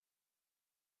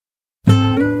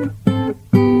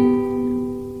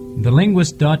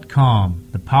TheLinguist.com,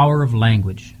 the power of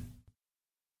language.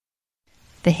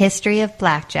 The history of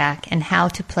blackjack and how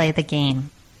to play the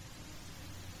game.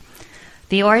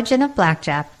 The origin of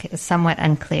blackjack is somewhat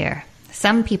unclear.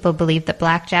 Some people believe that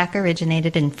blackjack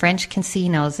originated in French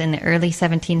casinos in the early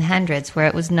 1700s, where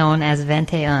it was known as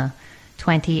 21,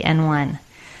 20 and 1.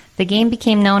 The game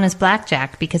became known as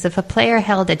blackjack because if a player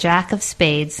held a jack of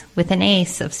spades with an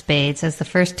ace of spades as the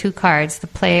first two cards, the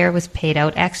player was paid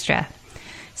out extra.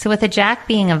 So with a jack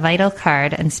being a vital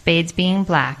card and spades being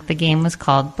black, the game was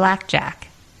called blackjack.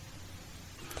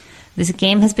 This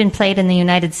game has been played in the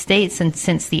United States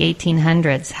since the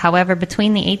 1800s. However,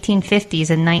 between the 1850s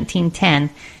and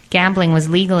 1910, gambling was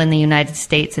legal in the United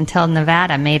States until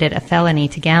Nevada made it a felony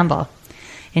to gamble.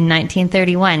 In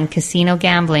 1931, casino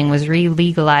gambling was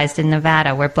re-legalized in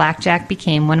Nevada, where blackjack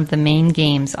became one of the main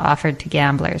games offered to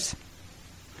gamblers.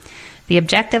 The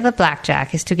objective of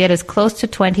blackjack is to get as close to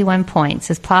 21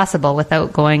 points as possible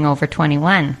without going over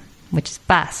 21, which is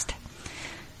bust.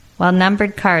 While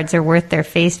numbered cards are worth their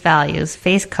face values,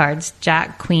 face cards,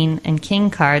 jack, queen, and king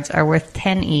cards are worth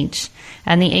 10 each,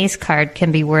 and the ace card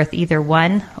can be worth either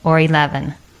 1 or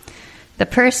 11. The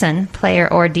person,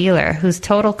 player or dealer, whose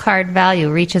total card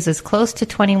value reaches as close to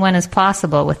 21 as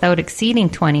possible without exceeding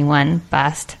 21,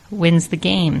 bust, wins the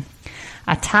game.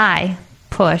 A tie,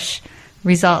 push,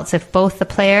 results if both the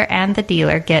player and the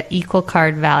dealer get equal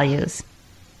card values.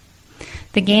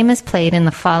 The game is played in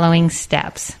the following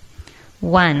steps.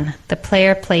 1. The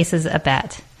player places a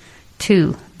bet.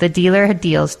 2. The dealer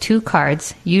deals 2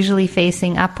 cards, usually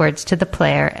facing upwards to the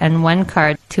player, and 1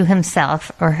 card to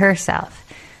himself or herself.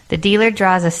 The dealer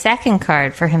draws a second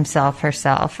card for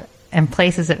himself/herself and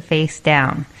places it face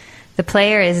down. The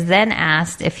player is then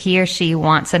asked if he or she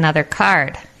wants another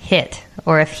card, hit,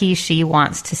 or if he/she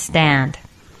wants to stand.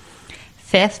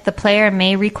 5th, the player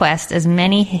may request as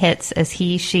many hits as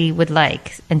he/she would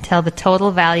like until the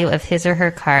total value of his or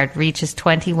her card reaches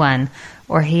 21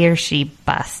 or he or she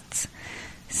busts.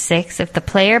 6th, if the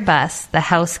player busts, the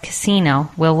house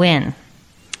casino will win.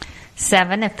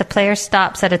 7, if the player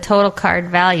stops at a total card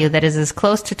value that is as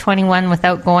close to 21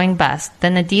 without going bust,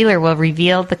 then the dealer will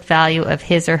reveal the value of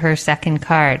his or her second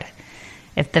card.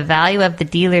 If the value of the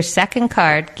dealer's second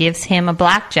card gives him a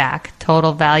blackjack,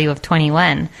 total value of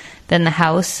 21, then the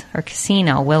house or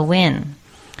casino will win.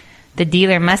 The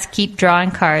dealer must keep drawing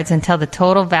cards until the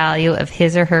total value of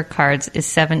his or her cards is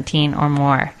 17 or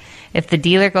more. If the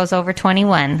dealer goes over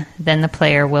 21, then the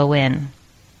player will win.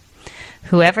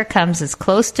 Whoever comes as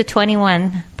close to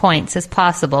 21 points as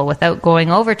possible without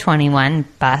going over 21,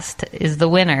 bust, is the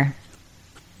winner.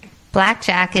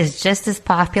 Blackjack is just as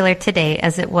popular today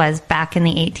as it was back in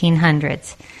the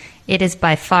 1800s. It is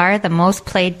by far the most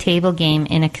played table game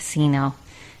in a casino.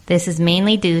 This is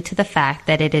mainly due to the fact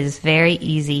that it is very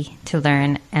easy to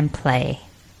learn and play.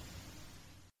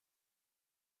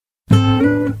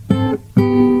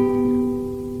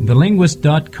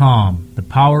 TheLinguist.com, the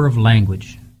power of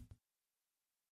language.